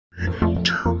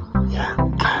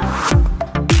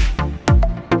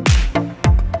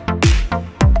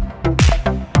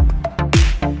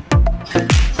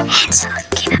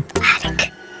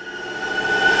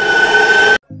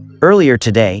Earlier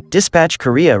today, Dispatch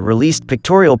Korea released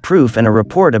pictorial proof and a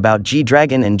report about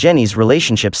G-Dragon and Jennie's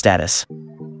relationship status.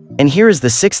 And here is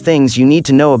the 6 things you need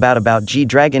to know about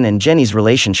G-Dragon and Jennie's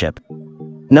relationship.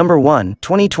 Number 1,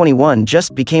 2021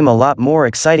 just became a lot more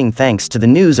exciting thanks to the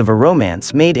news of a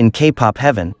romance made in K-pop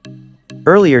heaven.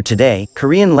 Earlier today,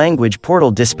 Korean language portal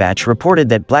Dispatch reported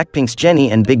that Blackpink's Jennie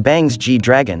and BigBang's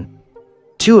G-Dragon,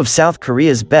 2 of South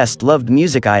Korea's best-loved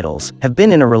music idols, have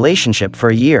been in a relationship for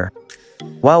a year.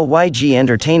 While YG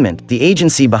Entertainment, the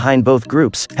agency behind both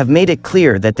groups, have made it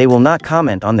clear that they will not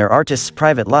comment on their artists'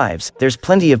 private lives, there's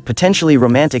plenty of potentially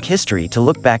romantic history to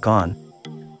look back on.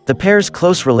 The pair's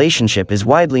close relationship is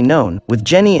widely known, with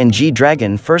Jennie and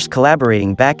G-Dragon first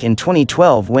collaborating back in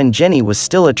 2012 when Jennie was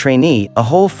still a trainee, a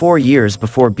whole 4 years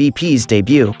before BP's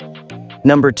debut.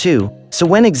 Number 2. So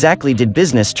when exactly did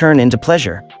business turn into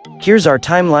pleasure? Here's our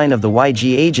timeline of the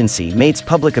YG agency mates'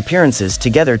 public appearances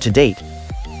together to date.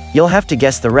 You'll have to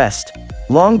guess the rest.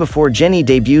 Long before Jennie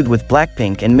debuted with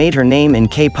Blackpink and made her name in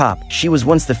K-pop, she was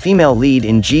once the female lead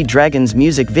in G-Dragon's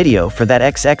music video for that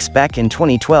XX back in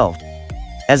 2012.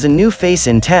 As a new face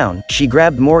in town, she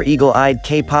grabbed more eagle-eyed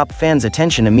K-pop fans'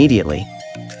 attention immediately.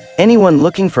 Anyone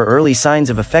looking for early signs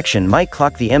of affection might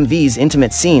clock the MV's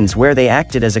intimate scenes where they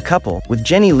acted as a couple, with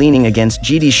Jennie leaning against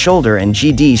GD's shoulder and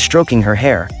GD stroking her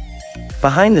hair.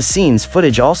 Behind-the-scenes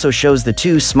footage also shows the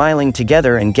two smiling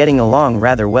together and getting along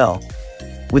rather well.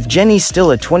 With Jennie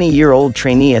still a 20-year-old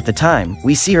trainee at the time,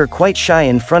 we see her quite shy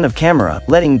in front of camera,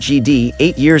 letting GD,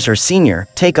 8 years her senior,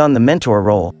 take on the mentor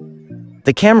role.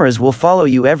 The cameras will follow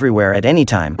you everywhere at any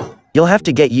time. You'll have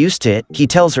to get used to it, he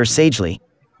tells her sagely.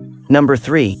 Number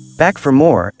 3. Back for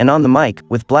more, and on the mic,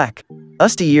 with Black.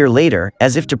 Just a year later,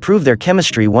 as if to prove their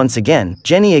chemistry once again,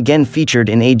 Jennie again featured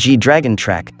in a G-Dragon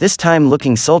track, this time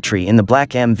looking sultry in the Black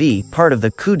MV, part of the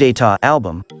Coup d'etat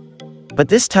album. But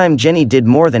this time Jennie did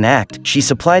more than act, she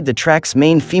supplied the track's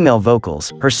main female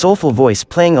vocals, her soulful voice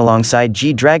playing alongside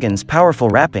G-Dragon's powerful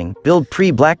rapping, billed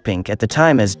pre-Blackpink at the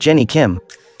time as Jennie Kim.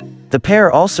 The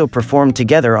pair also performed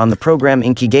together on the program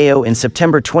Inkigayo in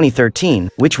September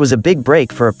 2013, which was a big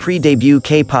break for a pre-debut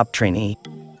K-pop trainee.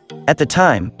 At the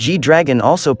time, G-Dragon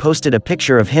also posted a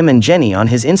picture of him and Jennie on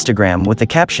his Instagram with the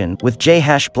caption, with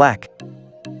J-Black.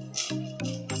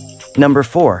 Number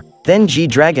 4. Then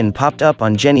G-Dragon popped up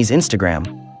on Jennie's Instagram.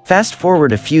 Fast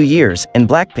forward a few years, and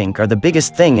Blackpink are the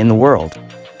biggest thing in the world.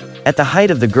 At the height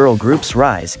of the girl group's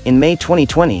rise, in May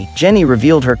 2020, Jennie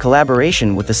revealed her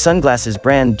collaboration with the sunglasses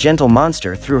brand Gentle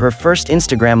Monster through her first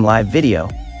Instagram live video.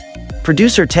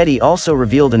 Producer Teddy also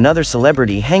revealed another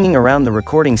celebrity hanging around the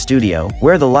recording studio,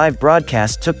 where the live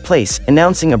broadcast took place,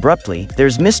 announcing abruptly,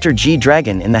 "There's Mr.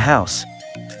 G-Dragon in the house."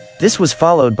 This was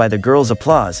followed by the girls'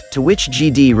 applause, to which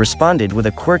GD responded with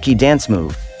a quirky dance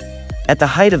move. At the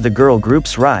height of the girl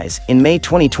group's rise, in May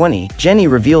 2020, Jennie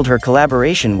revealed her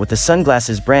collaboration with the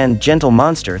sunglasses brand Gentle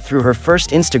Monster through her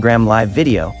first Instagram live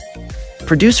video.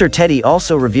 Producer Teddy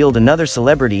also revealed another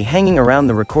celebrity hanging around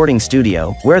the recording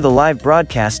studio, where the live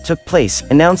broadcast took place,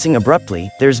 announcing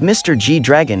abruptly, "There's Mr.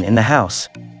 G-Dragon in the house."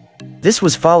 This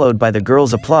was followed by the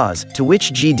girls' applause, to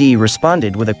which GD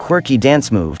responded with a quirky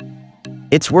dance move.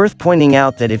 It's worth pointing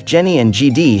out that if Jennie and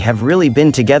GD have really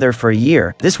been together for a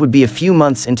year, this would be a few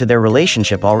months into their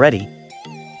relationship already.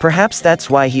 Perhaps that's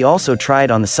why he also tried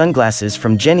on the sunglasses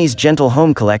from Jennie's Gentle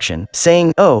Home collection,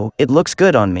 saying, "Oh, it looks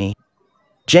good on me."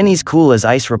 Jennie's cool as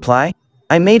ice reply?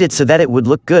 "I made it so that it would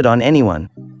look good on anyone."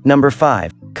 Number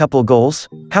 5. Couple goals?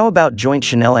 How about joint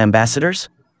Chanel ambassadors?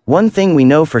 One thing we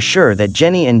know for sure that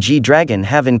Jennie and G-Dragon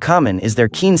have in common is their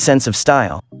keen sense of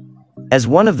style. As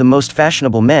one of the most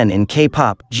fashionable men in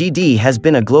K-pop, GD has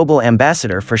been a global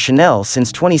ambassador for Chanel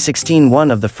since 2016,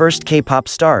 one of the first K-pop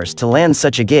stars to land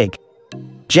such a gig.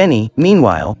 Jennie,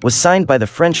 meanwhile, was signed by the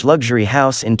French luxury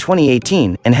house in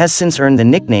 2018, and has since earned the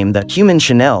nickname the Human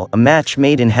Chanel, a match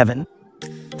made in heaven.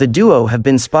 The duo have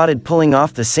been spotted pulling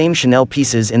off the same Chanel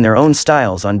pieces in their own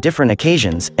styles on different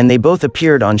occasions, and they both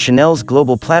appeared on Chanel's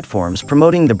global platforms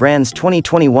promoting the brand's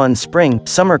 2021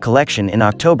 Spring/Summer collection in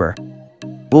October.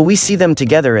 Will we see them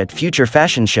together at future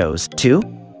fashion shows, too?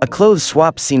 A clothes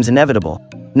swap seems inevitable.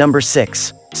 Number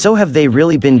 6. So have they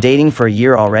really been dating for a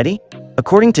year already?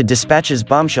 According to Dispatch's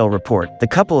bombshell report, the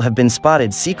couple have been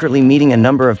spotted secretly meeting a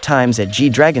number of times at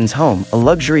G-Dragon's home, a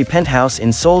luxury penthouse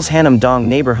in Seoul's Hanam-dong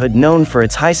neighborhood known for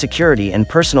its high security and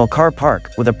personal car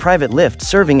park, with a private lift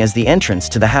serving as the entrance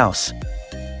to the house.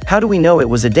 How do we know it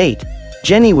was a date?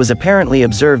 Jennie was apparently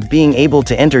observed being able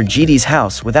to enter GD's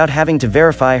house without having to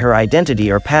verify her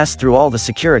identity or pass through all the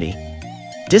security.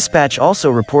 Dispatch also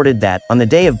reported that, on the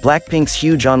day of Blackpink's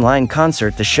huge online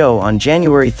concert The Show on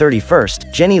January 31st,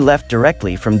 Jennie left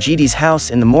directly from GD's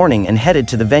house in the morning and headed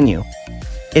to the venue.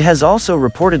 It has also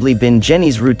reportedly been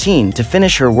Jennie's routine to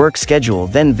finish her work schedule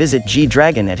then visit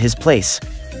G-Dragon at his place.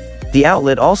 The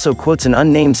outlet also quotes an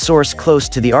unnamed source close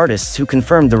to the artists who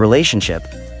confirmed the relationship.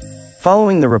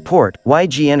 Following the report,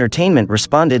 YG Entertainment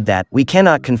responded that, "We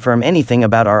cannot confirm anything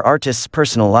about our artists'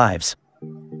 personal lives.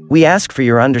 We ask for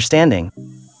your understanding."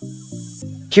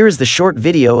 Here is the short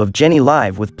video of Jennie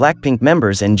live with Blackpink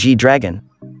members and G-Dragon.